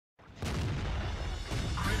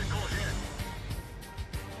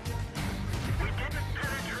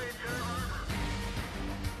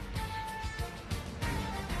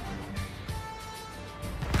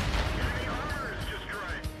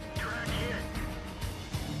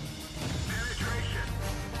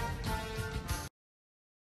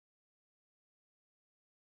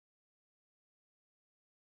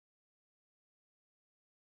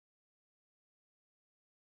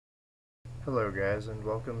Hello guys, and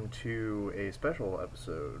welcome to a special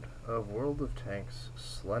episode of World of Tanks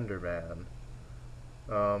Slenderman.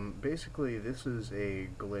 Basically this is a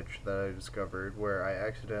glitch that I discovered where I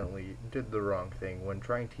accidentally did the wrong thing when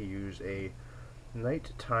trying to use a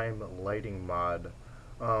nighttime lighting mod.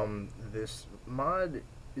 This mod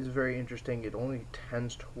is very interesting. It only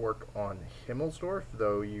tends to work on Himmelsdorf,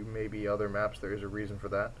 though maybe other maps there is a reason for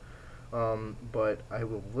that. But I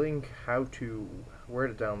will link where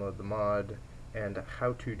to download the mod and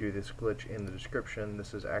how to do this glitch in the description.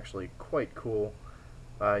 This is actually quite cool.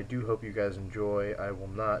 I do hope you guys enjoy. I will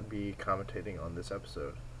not be commentating on this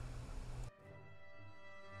episode.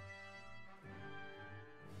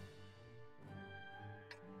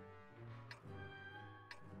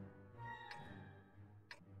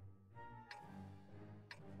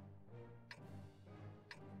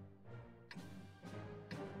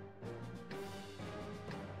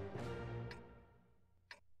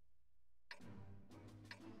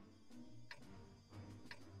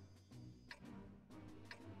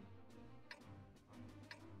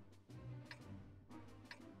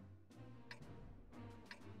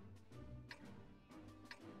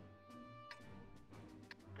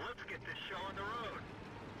 Let's get this show on the road.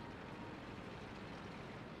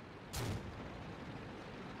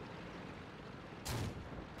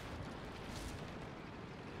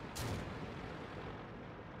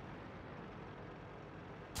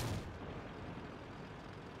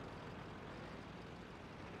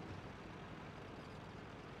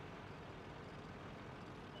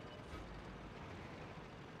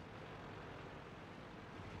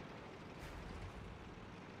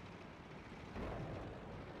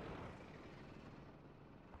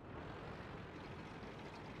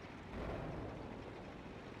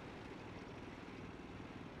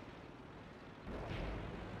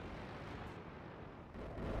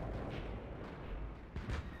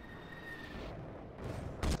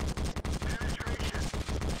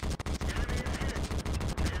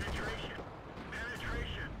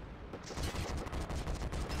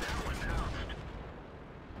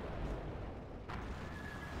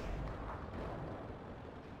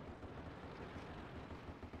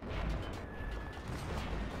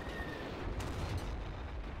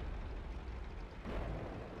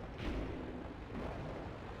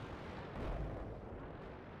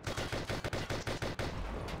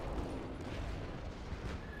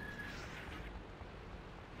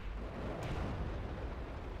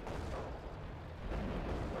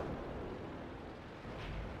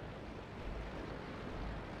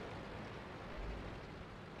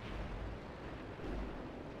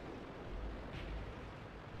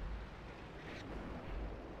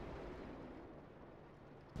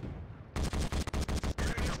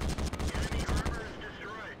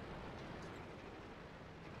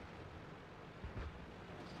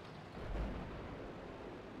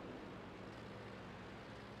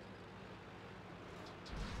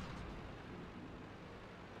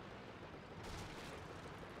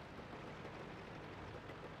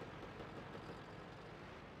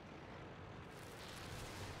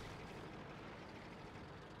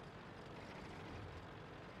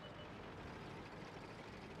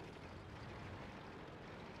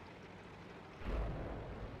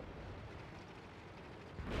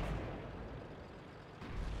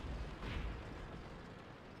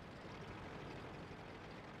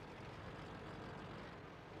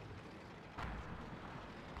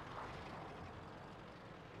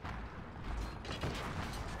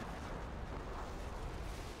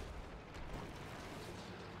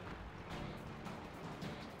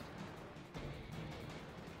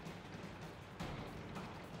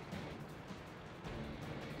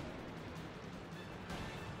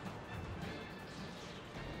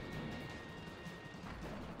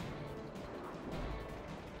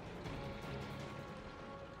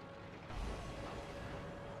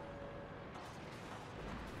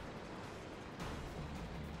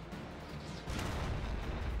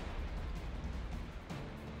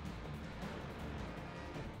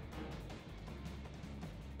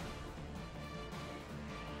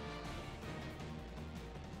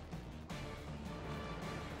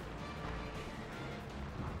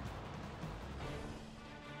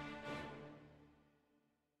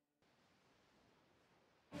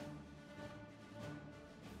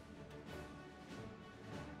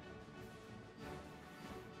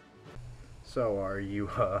 So, are you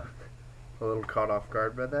a little caught off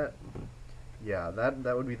guard by that? Yeah, that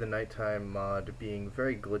would be the nighttime mod being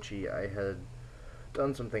very glitchy. I had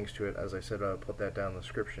done some things to it. As I said, I'll put that down in the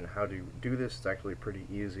description. How to do this, it's actually pretty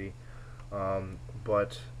easy.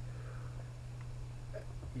 But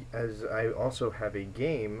as I also have a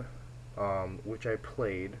game which I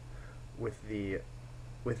played with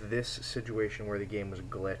this situation where the game was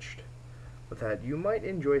glitched that you might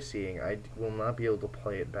enjoy seeing. I will not be able to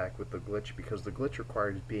play it back with the glitch because the glitch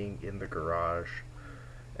requires being in the garage,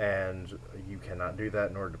 and you cannot do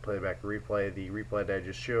that in order to play back a replay. The replay that I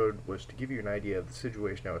just showed was to give you an idea of the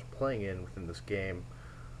situation I was playing in within this game,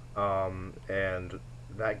 and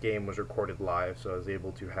that game was recorded live, so I was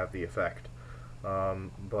able to have the effect.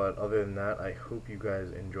 But other than that, I hope you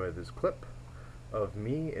guys enjoy this clip of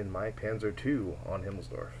me in my Panzer II on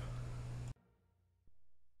Himmelsdorf.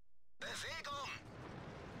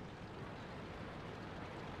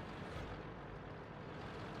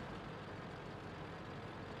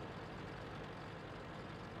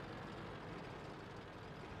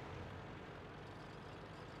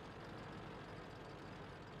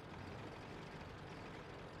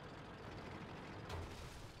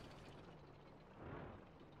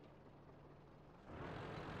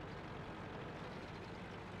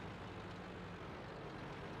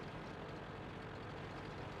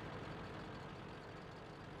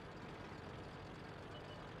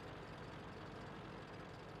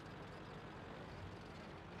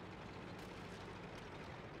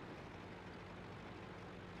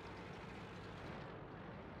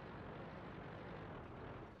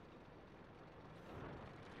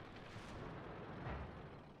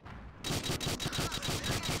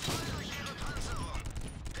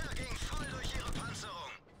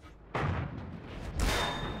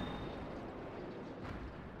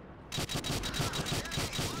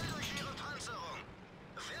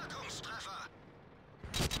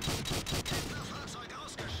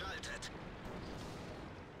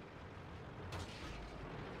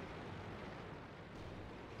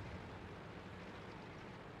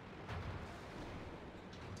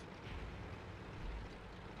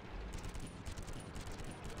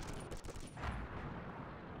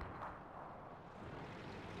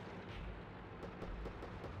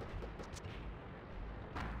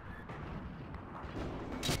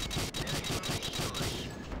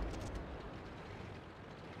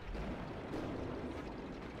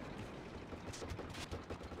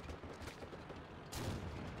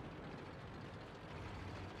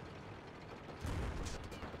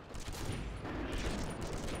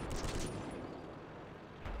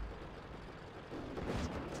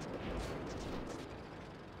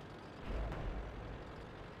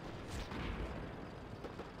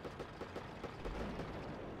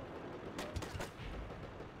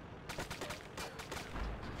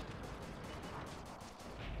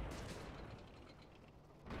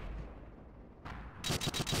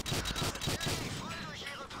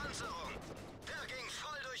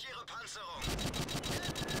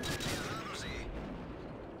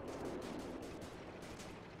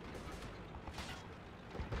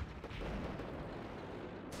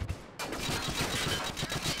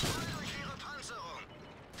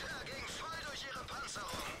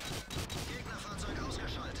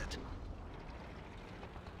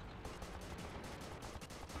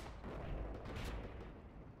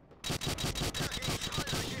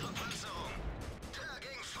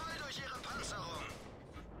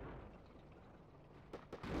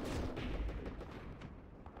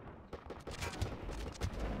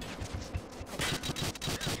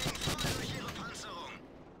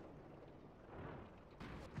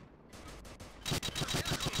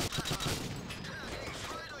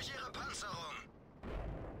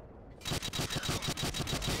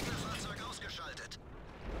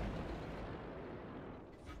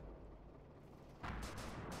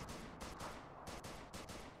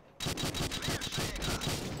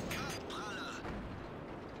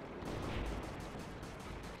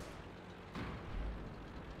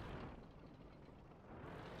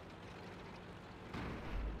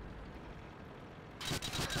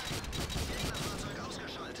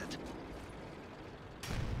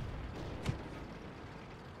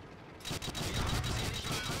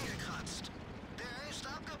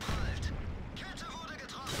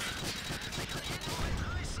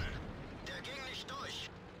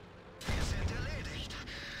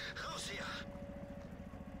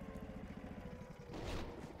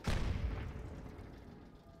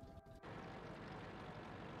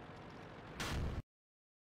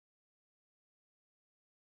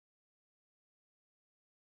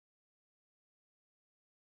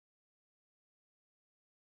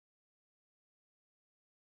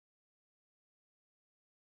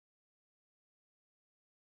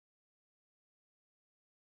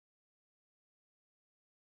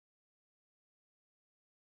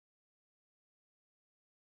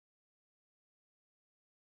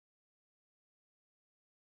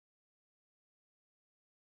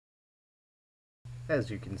 As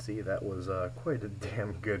you can see, that was quite a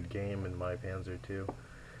damn good game in my Panzer 2.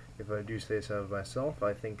 If I do say so myself,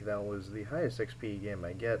 I think that was the highest XP game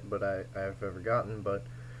I get, I've ever gotten, but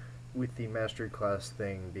with the mastery class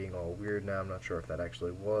thing being all weird now, I'm not sure if that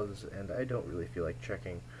actually was, and I don't really feel like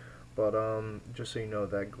checking. But just so you know,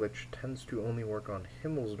 that glitch tends to only work on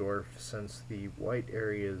Himmelsdorf, since the white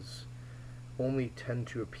areas only tend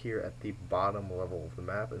to appear at the bottom level of the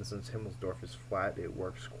map, and since Himmelsdorf is flat, it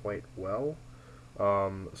works quite well.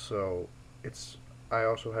 So it's I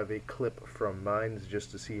also have a clip from Mines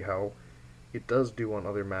just to see how it does do on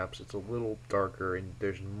other maps. It's a little darker and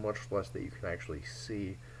there's much less that you can actually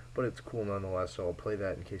see, but it's cool nonetheless, so I'll play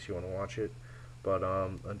that in case you want to watch it. But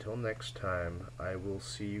until next time, I will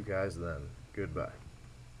see you guys then. Goodbye.